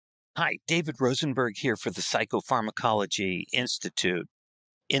Hi, David Rosenberg here for the Psychopharmacology Institute.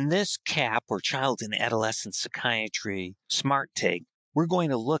 In this CAP, or Child and Adolescent Psychiatry Smart Take, we're going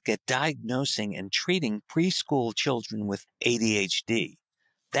to look at diagnosing and treating preschool children with ADHD.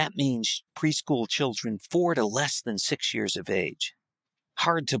 That means preschool children 4 to less than 6 years of age.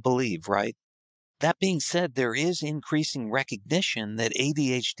 Hard to believe, right? That being said, there is increasing recognition that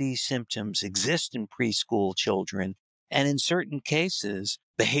ADHD symptoms exist in preschool children, and in certain cases,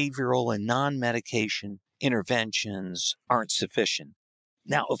 behavioral and non-medication interventions aren't sufficient.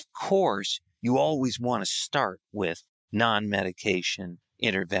 Now, of course, you always want to start with non-medication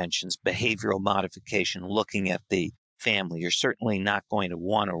interventions, behavioral modification, looking at the family. You're certainly not going to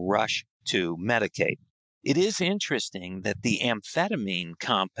want to rush to medicate. It is interesting that the amphetamine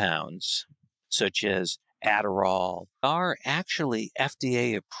compounds, such as Adderall, are actually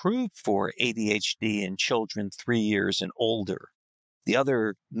FDA approved for ADHD in children 3 years and older. The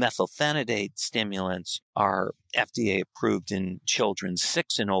other methylphenidate stimulants are FDA approved in children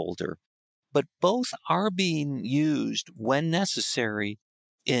 6 and older, but both are being used when necessary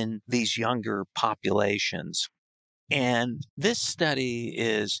in these younger populations. And this study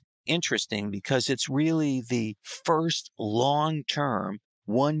is interesting because it's really the first long-term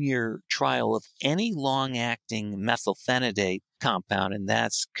 1-year trial of any long-acting methylphenidate compound, and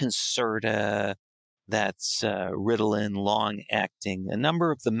that's Concerta, that's Ritalin, long-acting, a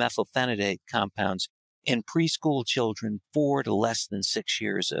number of the methylphenidate compounds in preschool children 4 to less than 6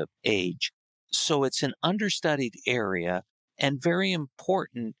 years of age. So it's an understudied area and very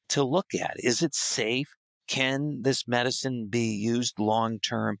important to look at. Is it safe? Can this medicine be used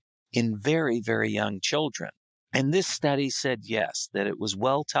long-term in very, very young children? And this study said yes, that it was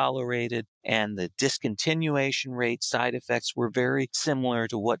well tolerated and the discontinuation rate, side effects were very similar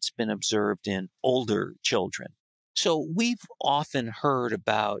to what's been observed in older children. So we've often heard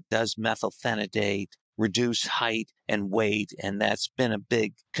about, does methylphenidate reduce height and weight? And that's been a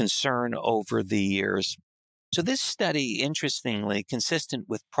big concern over the years. So this study, interestingly, consistent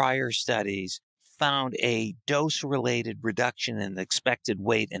with prior studies, found a dose-related reduction in expected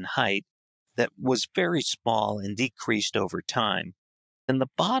weight and height that was very small and decreased over time. And the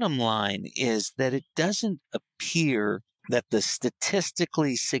bottom line is that it doesn't appear that the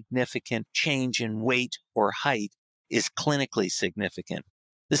statistically significant change in weight or height is clinically significant.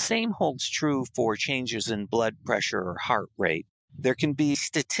 The same holds true for changes in blood pressure or heart rate. There can be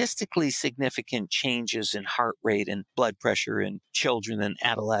statistically significant changes in heart rate and blood pressure in children and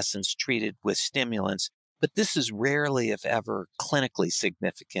adolescents treated with stimulants, but this is rarely, if ever, clinically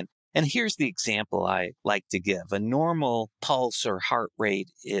significant. And here's the example I like to give. A normal pulse or heart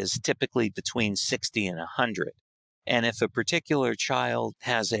rate is typically between 60 and 100. And if a particular child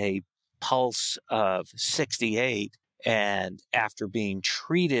has a pulse of 68 and after being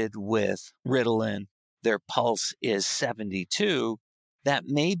treated with Ritalin, their pulse is 72, that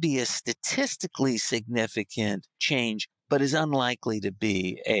may be a statistically significant change, but is unlikely to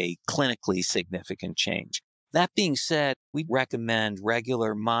be a clinically significant change. That being said, we recommend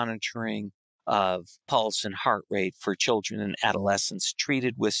regular monitoring of pulse and heart rate for children and adolescents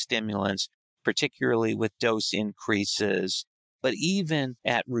treated with stimulants, particularly with dose increases, but even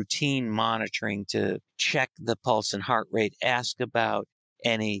at routine monitoring to check the pulse and heart rate, ask about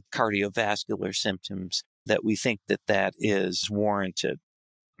any cardiovascular symptoms that we think that is warranted.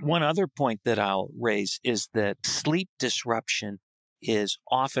 One other point that I'll raise is that sleep disruption is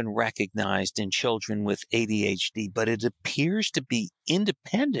often recognized in children with ADHD, but it appears to be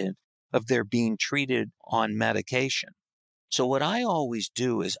independent of their being treated on medication. So what I always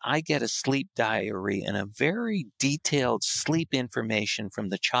do is I get a sleep diary and a very detailed sleep information from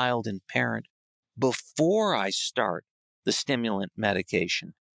the child and parent before I start the stimulant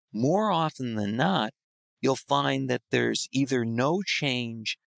medication. More often than not, you'll find that there's either no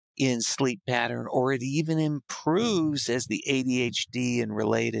change in sleep pattern or it even improves as the ADHD and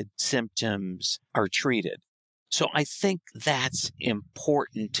related symptoms are treated. So I think that's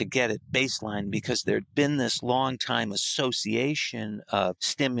important to get at baseline because there'd been this long time association of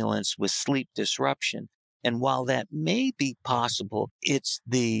stimulants with sleep disruption. And while that may be possible, it's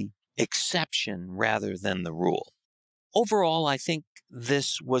the exception rather than the rule. Overall, I think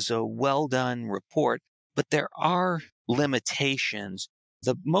this was a well-done report, but there are limitations.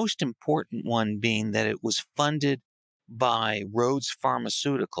 The most important one being that it was funded by Rhodes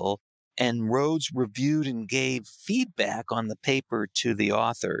Pharmaceutical, and Rhodes reviewed and gave feedback on the paper to the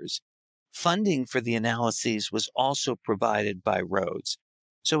authors. Funding for the analyses was also provided by Rhodes.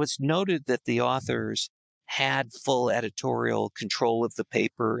 So it's noted that the authors had full editorial control of the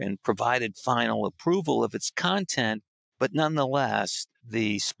paper and provided final approval of its content, But nonetheless,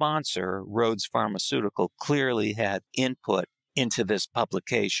 the sponsor, Rhodes Pharmaceutical, clearly had input into this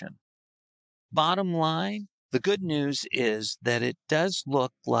publication. Bottom line, the good news is that it does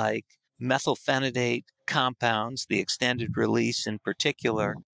look like methylphenidate compounds, the extended release in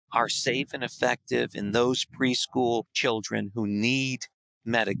particular, are safe and effective in those preschool children who need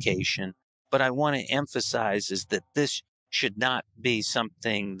medication. But I want to emphasize is that this should not be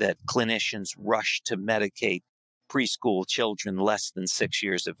something that clinicians rush to medicate preschool children less than 6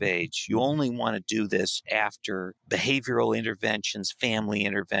 years of age. You only want to do this after behavioral interventions, family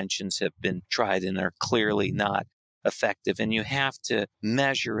interventions have been tried and are clearly not effective. And you have to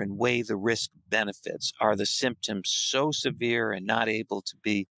measure and weigh the risk benefits. Are the symptoms so severe and not able to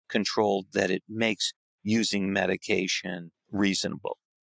be controlled that it makes using medication reasonable?